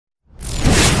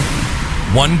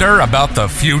Wonder about the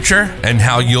future and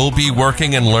how you'll be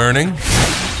working and learning?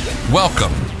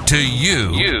 Welcome to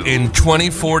You in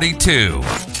 2042,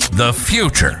 the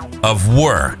future of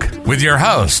work, with your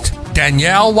host,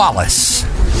 Danielle Wallace.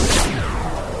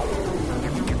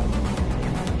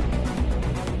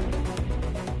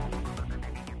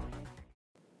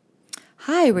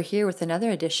 Hi, we're here with another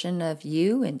edition of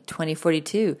You in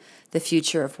 2042, the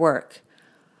future of work.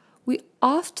 We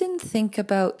often think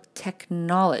about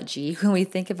technology when we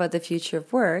think about the future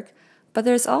of work, but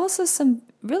there's also some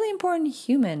really important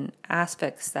human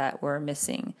aspects that we're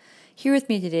missing. Here with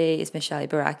me today is Michelle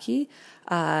Baraki,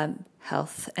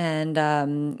 health and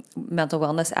mental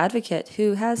wellness advocate,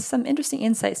 who has some interesting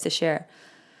insights to share.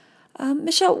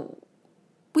 Michelle,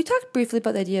 we talked briefly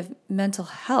about the idea of mental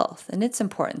health and its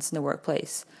importance in the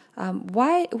workplace.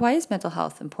 Why is mental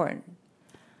health important?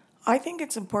 I think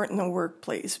it's important in the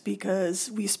workplace because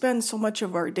we spend so much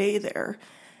of our day there,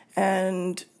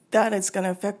 and that is going to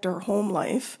affect our home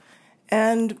life,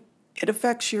 and it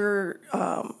affects your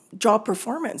job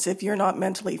performance. If you're not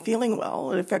mentally feeling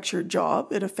well, it affects your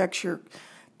job, it affects your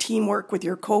teamwork with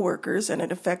your coworkers, and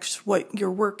it affects your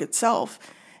work itself.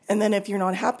 And then if you're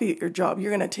not happy at your job,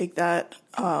 you're going to take that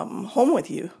home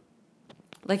with you.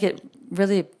 Like it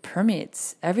really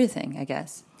permeates everything, I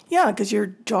guess. Yeah, because your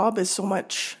job is so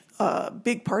much a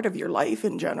big part of your life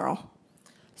in general.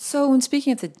 So when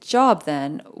speaking of the job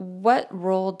then, what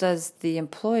role does the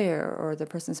employer or the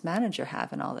person's manager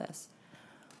have in all this?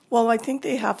 Well, I think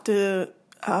they have to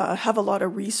have a lot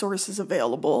of resources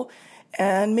available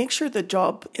and make sure the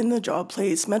job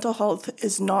place, mental health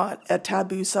is not a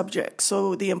taboo subject.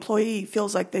 So the employee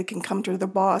feels like they can come to their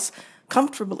boss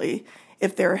comfortably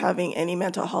if they're having any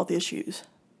mental health issues.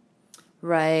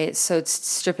 Right. So it's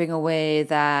stripping away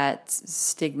that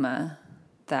stigma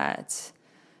that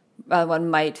one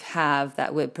might have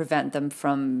that would prevent them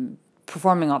from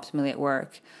performing optimally at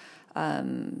work.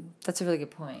 That's a really good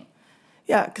point.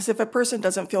 Yeah, because if a person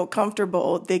doesn't feel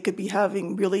comfortable, they could be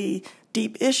having really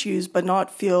deep issues, but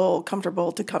not feel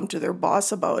comfortable to come to their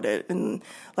boss about it. And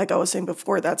like I was saying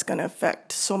before, that's going to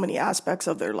affect so many aspects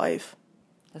of their life.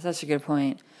 That's such a good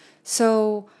point.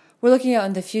 So we're looking out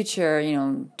in the future,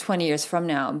 20 years from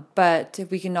now, but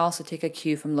we can also take a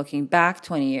cue from looking back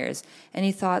 20 years.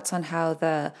 Any thoughts on how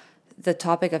the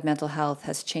topic of mental health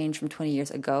has changed from 20 years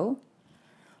ago?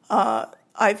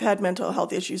 I've had mental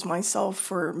health issues myself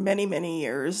for many, many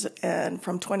years, and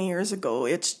from 20 years ago,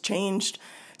 it's changed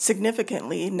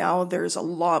significantly. Now there's a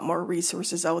lot more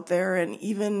resources out there, and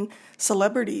even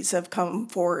celebrities have come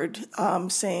forward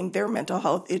saying their mental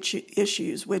health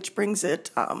issues, which brings it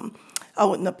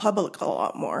out in the public a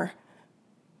lot more.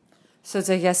 So it's,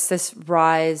 I guess, this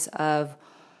rise of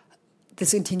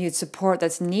this continued support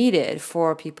that's needed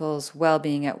for people's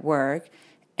well-being at work,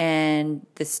 and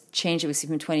this change that we see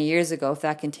from 20 years ago, if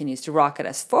that continues to rocket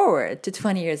us forward to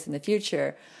 20 years in the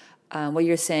future, what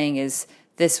you're saying is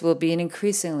this will be an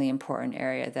increasingly important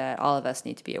area that all of us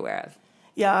need to be aware of.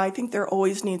 Yeah, I think there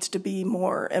always needs to be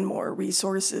more and more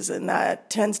resources, and that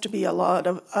tends to be a lot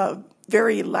of a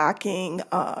very lacking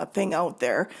thing out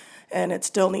there, and it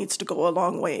still needs to go a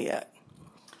long way yet.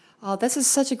 Oh, this is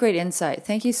such a great insight.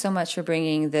 Thank you so much for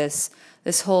bringing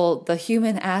the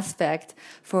human aspect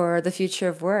for the future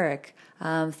of work.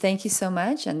 Thank you so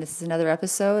much, and this is another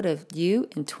episode of You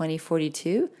in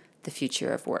 2042, the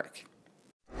future of work.